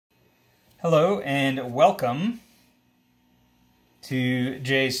Hello and welcome to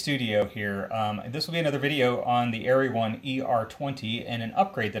Jay's studio here. This will be another video on the Eryone ER-20 and an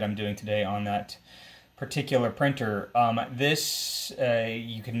upgrade that I'm doing today on that particular printer.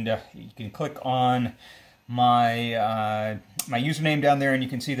 You can click on my my username down there and you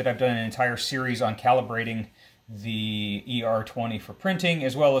can see that I've done an entire series on calibrating the ER-20 for printing,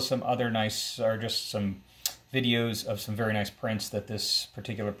 as well as some other nice, or just some videos of some very nice prints that this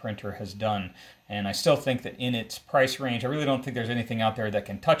particular printer has done. And I still think that in its price range, I really don't think there's anything out there that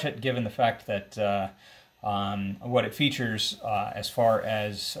can touch it, given the fact that what it features as far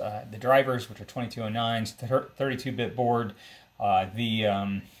as the drivers, which are 2209s, 32-bit board,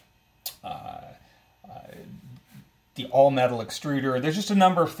 the all-metal extruder. There's just a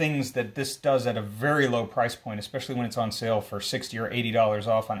number of things that this does at a very low price point, especially when it's on sale for $60 or $80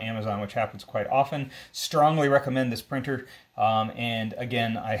 off on Amazon, which happens quite often. Strongly recommend this printer. And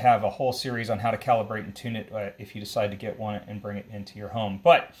again, I have a whole series on how to calibrate and tune it if you decide to get one and bring it into your home.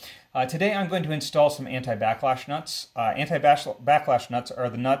 But today I'm going to install some anti-backlash nuts. Anti-backlash nuts are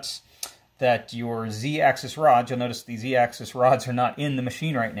the nuts that your Z-axis rods, you'll notice the Z-axis rods are not in the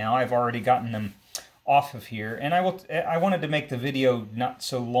machine right now. I've already gotten them off of here, and I wanted to make the video not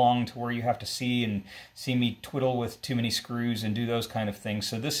so long to where you have to see me twiddle with too many screws and do those kind of things.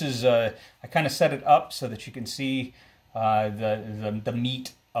 So this is I kind of set it up so that you can see the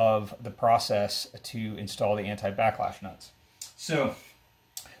meat of the process to install the anti-backlash nuts. So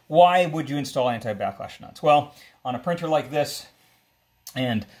why would you install anti-backlash nuts? Well, on a printer like this,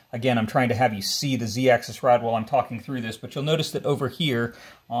 and again, I'm trying to have you see the Z-axis rod while I'm talking through this, but you'll notice that over here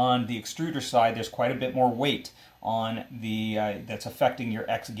on the extruder side, there's quite a bit more weight on the that's affecting your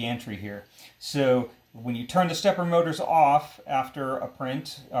X gantry here. So when you turn the stepper motors off after a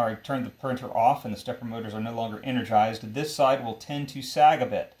print, or turn the printer off and the stepper motors are no longer energized, this side will tend to sag a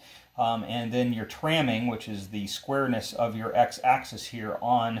bit. And then your tramming, which is the squareness of your X-axis here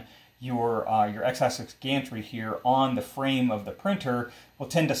on your X-axis gantry here on the frame of the printer, will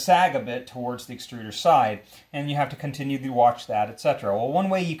tend to sag a bit towards the extruder side, and you have to continue to watch that, etc. Well, one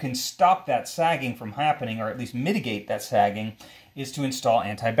way you can stop that sagging from happening, or at least mitigate that sagging, is to install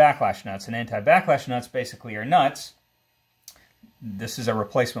anti-backlash nuts. And anti-backlash nuts basically are nuts. This is a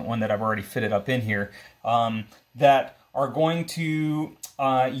replacement one that I've already fitted up in here, that are going to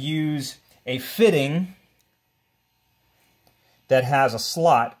use a fitting that has a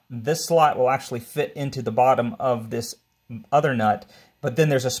slot. This slot will actually fit into the bottom of this other nut, but then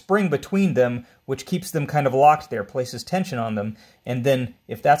there's a spring between them which keeps them kind of locked there, places tension on them, and then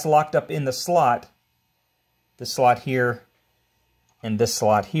if that's locked up in the slot here and this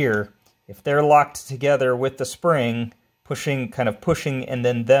slot here, if they're locked together with the spring, kind of pushing, and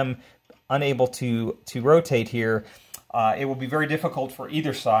then them unable to rotate here, it will be very difficult for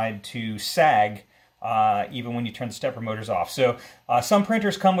either side to sag even when you turn the stepper motors off. So some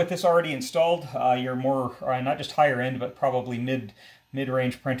printers come with this already installed. Your more, not just higher end, but probably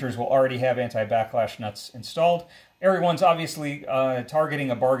mid-range printers will already have anti-backlash nuts installed. Eryone's obviously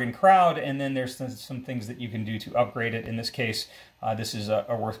targeting a bargain crowd, and then there's some things that you can do to upgrade it. In this case, this is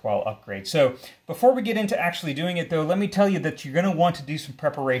a worthwhile upgrade. So before we get into actually doing it, though, let me tell you that you're going to want to do some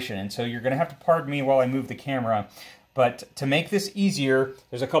preparation, and so you're going to have to pardon me while I move the camera. But to make this easier,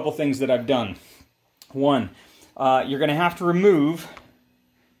 there's a couple things that I've done. One, you're going to have to remove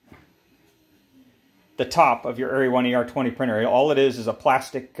the top of your Eryone ER-20 printer. All it is a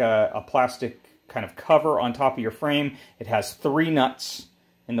plastic kind of cover on top of your frame. It has 3 nuts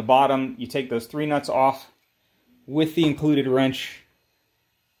in the bottom. You take those 3 nuts off with the included wrench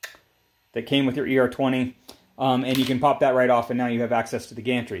that came with your ER-20, and you can pop that right off, and now you have access to the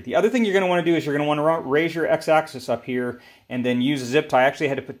gantry. The other thing you're going to want to do is you're going to want to raise your X-axis up here and then use a zip tie. I actually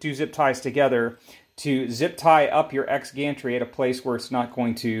had to put 2 zip ties together to zip tie up your X gantry at a place where it's not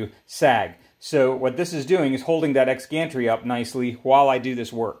going to sag. So what this is doing is holding that X gantry up nicely while I do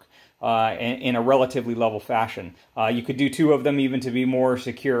this work in a relatively level fashion. You could do 2 of them even to be more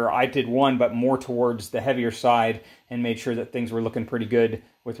secure. I did 1, but more towards the heavier side, and made sure that things were looking pretty good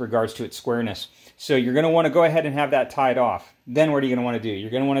with regards to its squareness. So you're going to want to go ahead and have that tied off. Then what are you going to want to do?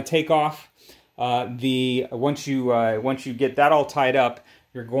 You're going to want to take off once you get that all tied up,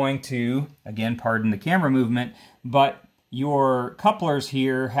 you're going to, again, pardon the camera movement, but your couplers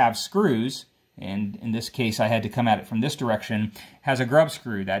here have screws, and in this case I had to come at it from this direction, has a grub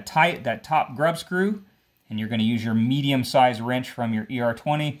screw. That top grub screw, and you're going to use your medium-sized wrench from your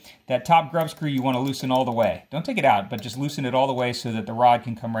ER-20, that top grub screw you want to loosen all the way. Don't take it out, but just loosen it all the way so that the rod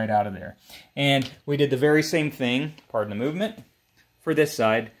can come right out of there. And we did the very same thing, pardon the movement, for this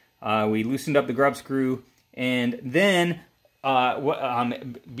side. We loosened up the grub screw, and then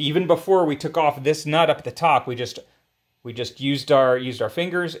even before we took off this nut up at the top, we just used our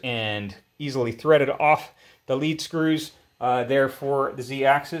fingers and easily threaded off the lead screws there for the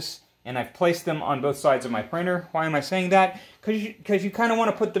Z-axis, and I've placed them on both sides of my printer. Why am I saying that? Because you kind of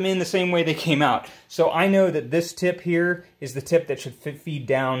want to put them in the same way they came out. So I know that this tip here is the tip that should feed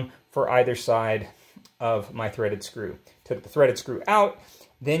down for either side of my threaded screw. Took the threaded screw out,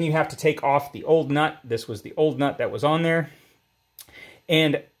 then you have to take off the old nut. This was the old nut that was on there.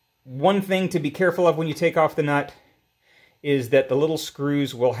 And one thing to be careful of when you take off the nut is that the little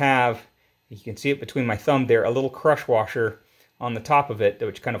screws will have, you can see it between my thumb there, a little crush washer on the top of it,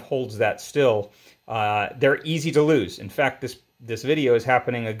 which kind of holds that still. They're easy to lose. In fact, this video is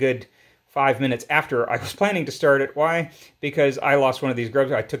happening a good 5 minutes after I was planning to start it. Why? Because I lost one of these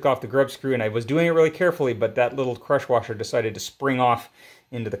grubs. I took off the grub screw and I was doing it really carefully, but that little crush washer decided to spring off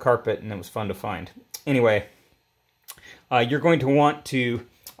into the carpet, and it was fun to find. Anyway, you're going to want to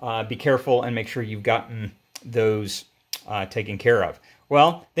be careful and make sure you've gotten those taken care of.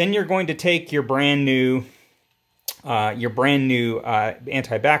 Well, then you're going to take your brand new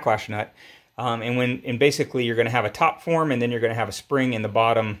anti-backlash nut, and basically you're going to have a top form, and then you're going to have a spring in the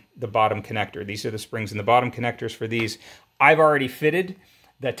bottom connector. These are the springs in the bottom connectors for these. I've already fitted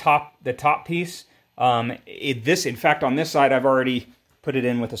the top piece. In fact, on this side, I've already put it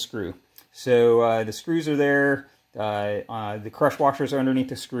in with a screw. So the screws are there. The crush washers are underneath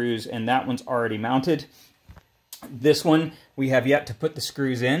the screws, and that one's already mounted. This one, we have yet to put the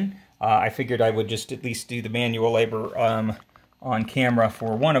screws in. I figured I would just at least do the manual labor on camera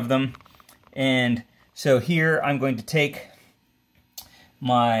for one of them. And so here I'm going to take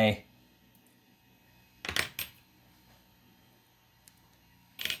my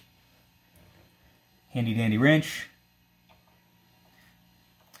handy dandy wrench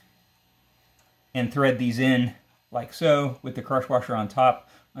and thread these in like so, with the crush washer on top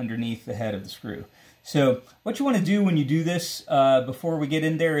underneath the head of the screw. So what you want to do when you do this before we get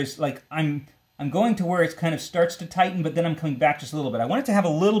in there is, like, I'm going to where it kind of starts to tighten, but then I'm coming back just a little bit. I want it to have a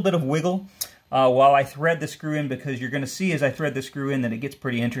little bit of wiggle while I thread the screw in, because you're going to see as I thread the screw in that it gets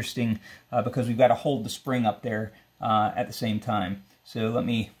pretty interesting because we've got to hold the spring up there at the same time. So let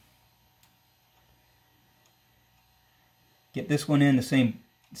me get this one in the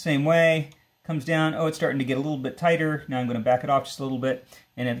same way. Comes down, oh, it's starting to get a little bit tighter. Now I'm going to back it off just a little bit,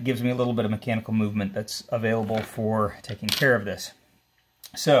 and it gives me a little bit of mechanical movement that's available for taking care of this.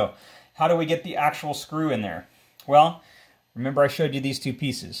 So, how do we get the actual screw in there? Well, remember I showed you these two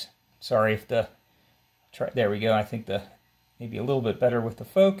pieces. Sorry if there we go. I think maybe a little bit better with the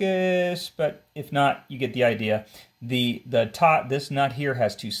focus, but if not, you get the idea. This nut here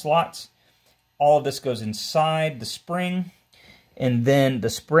has two slots. All of this goes inside the spring, and then the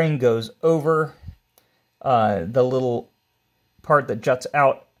spring goes over the little part that juts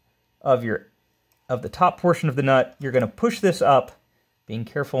out of the top portion of the nut. You're going to push this up, being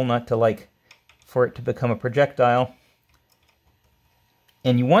careful not to for it to become a projectile.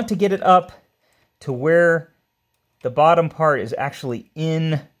 And you want to get it up to where the bottom part is actually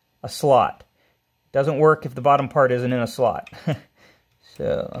in a slot. It doesn't work if the bottom part isn't in a slot.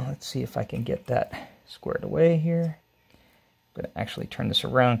 So let's see if I can get that squared away here. I'm going to actually turn this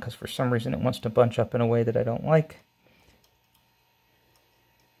around because for some reason it wants to bunch up in a way that I don't like.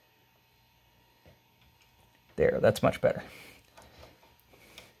 There, that's much better.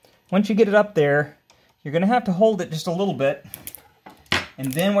 Once you get it up there, you're going to have to hold it just a little bit.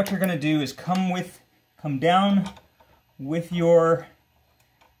 And then what you're going to do is come down with your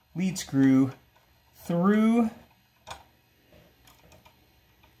lead screw through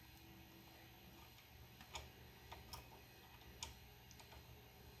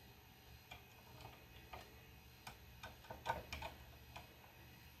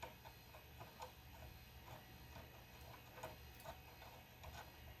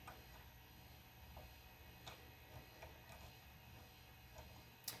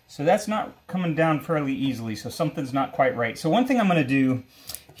So that's not coming down fairly easily, so something's not quite right. So one thing I'm going to do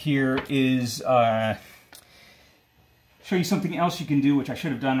here is show you something else you can do, which I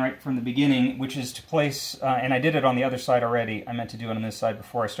should have done right from the beginning, which is to place, and I did it on the other side already. I meant to do it on this side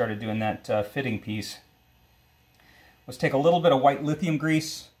before I started doing that fitting piece. Let's take a little bit of white lithium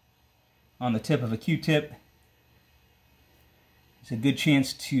grease on the tip of a Q-tip. It's a good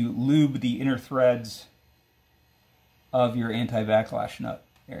chance to lube the inner threads of your anti-backlash nut.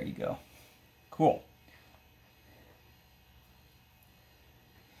 There you go. Cool.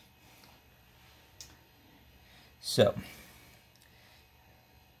 So,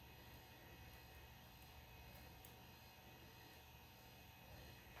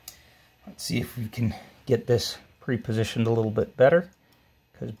 let's see if we can get this pre-positioned a little bit better,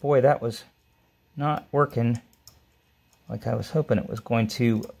 because boy, that was not working like I was hoping it was going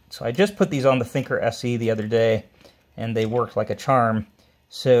to. So I just put these on the Thinker SE the other day, and they worked like a charm.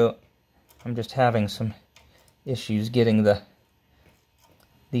 So I'm just having some issues getting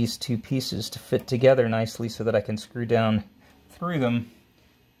these two pieces to fit together nicely so that I can screw down through them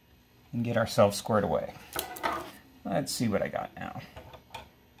and get ourselves squared away. Let's see what I got now.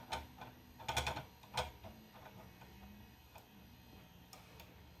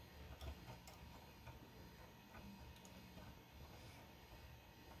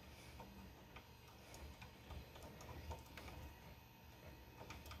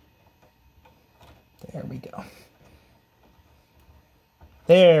 There we go.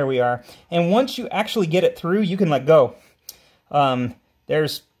 There we are. And once you actually get it through, you can let go.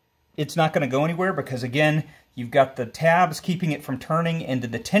 It's not going to go anywhere because, again, you've got the tabs keeping it from turning and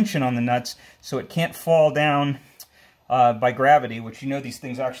the tension on the nuts, so it can't fall down by gravity, which, you know, these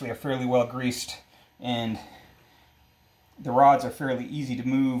things actually are fairly well greased, and the rods are fairly easy to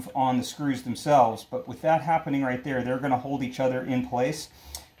move on the screws themselves. But with that happening right there, they're going to hold each other in place.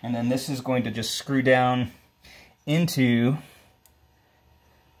 And then this is going to just screw down into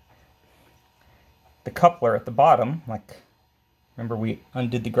the coupler at the bottom. Like, remember we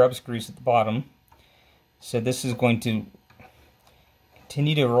undid the grub screws at the bottom. So this is going to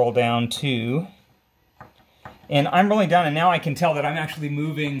continue to roll down too. And I'm rolling down, and now I can tell that I'm actually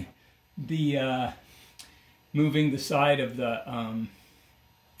moving the side of the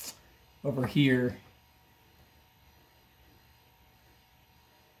over here.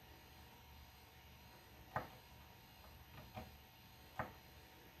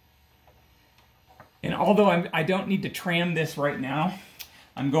 And although I don't need to tram this right now,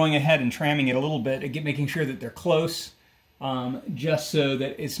 I'm going ahead and tramming it a little bit, making sure that they're close, just so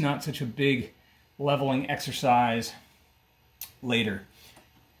that it's not such a big leveling exercise later.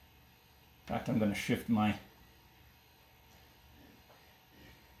 In fact, I'm going to shift my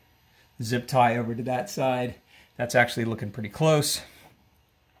zip tie over to that side. That's actually looking pretty close.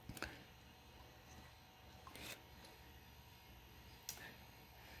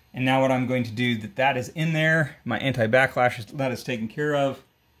 And now what I'm going to do, that is in there, my anti-backlash, that is taken care of.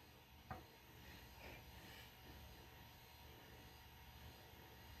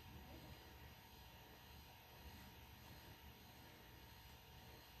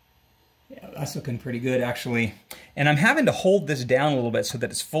 Yeah, that's looking pretty good actually. And I'm having to hold this down a little bit so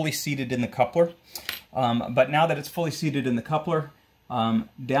that it's fully seated in the coupler. But now that it's fully seated in the coupler, down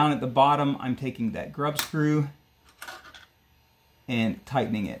at the bottom, I'm taking that grub screw and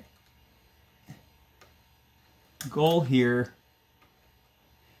tightening it. The goal here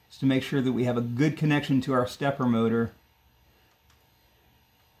is to make sure that we have a good connection to our stepper motor.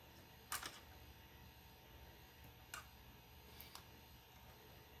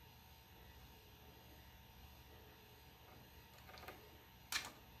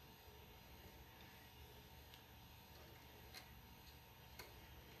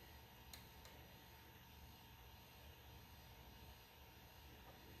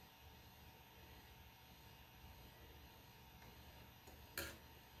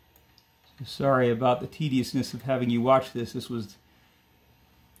 Sorry about the tediousness of having you watch this. We'll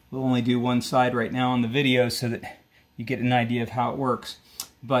only do one side right now on the video so that you get an idea of how it works.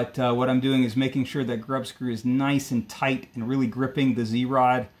 But what I'm doing is making sure that grub screw is nice and tight and really gripping the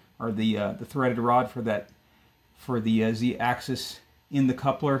Z-rod, or the threaded rod for the Z-axis in the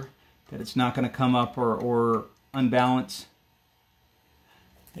coupler, that it's not going to come up or unbalance.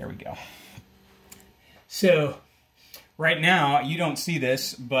 There we go. So right now, you don't see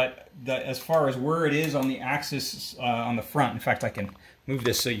this, but as far as where it is on the axis on the front, in fact, I can move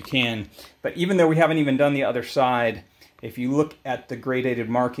this so you can, but even though we haven't even done the other side, if you look at the gradated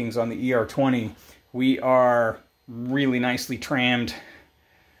markings on the ER-20, we are really nicely trammed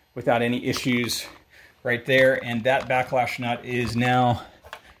without any issues right there, and that backlash nut is now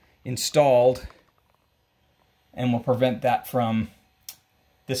installed and will prevent that from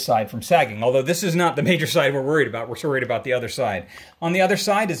this side from sagging. Although this is not the major side we're worried about. We're worried about the other side. On the other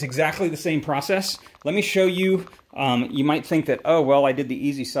side is exactly the same process. Let me show you. You might think that, oh, well, I did the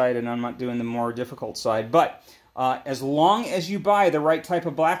easy side and I'm not doing the more difficult side. But as long as you buy the right type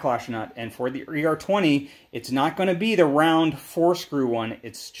of backlash nut, and for the ER-20, it's not going to be the round 4-screw one.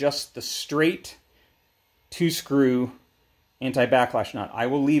 It's just the straight 2-screw anti-backlash nut. I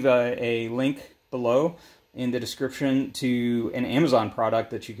will leave a link below in the description to an Amazon product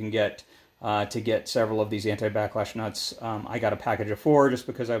that you can get to get several of these anti-backlash nuts. I got a package of 4 just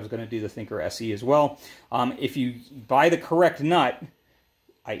because I was going to do the Thinker SE as well. If you buy the correct nut,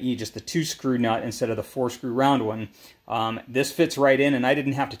 i.e. just the 2-screw nut instead of the 4-screw round one. This fits right in, and I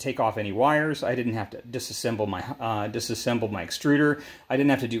didn't have to take off any wires. I didn't have to disassemble my extruder. I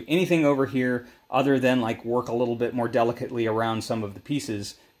didn't have to do anything over here other than like work a little bit more delicately around some of the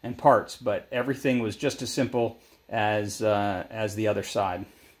pieces and parts, but everything was just as simple as the other side.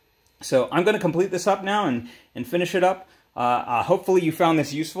 So I'm going to complete this up now and finish it up. Hopefully you found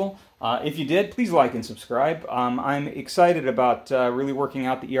this useful. If you did, please like and subscribe. I'm excited about really working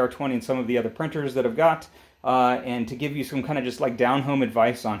out the ER-20 and some of the other printers that I've got, and to give you some kind of just like down-home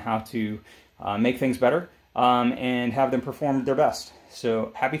advice on how to make things better and have them perform their best.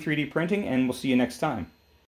 So happy 3D printing, and we'll see you next time.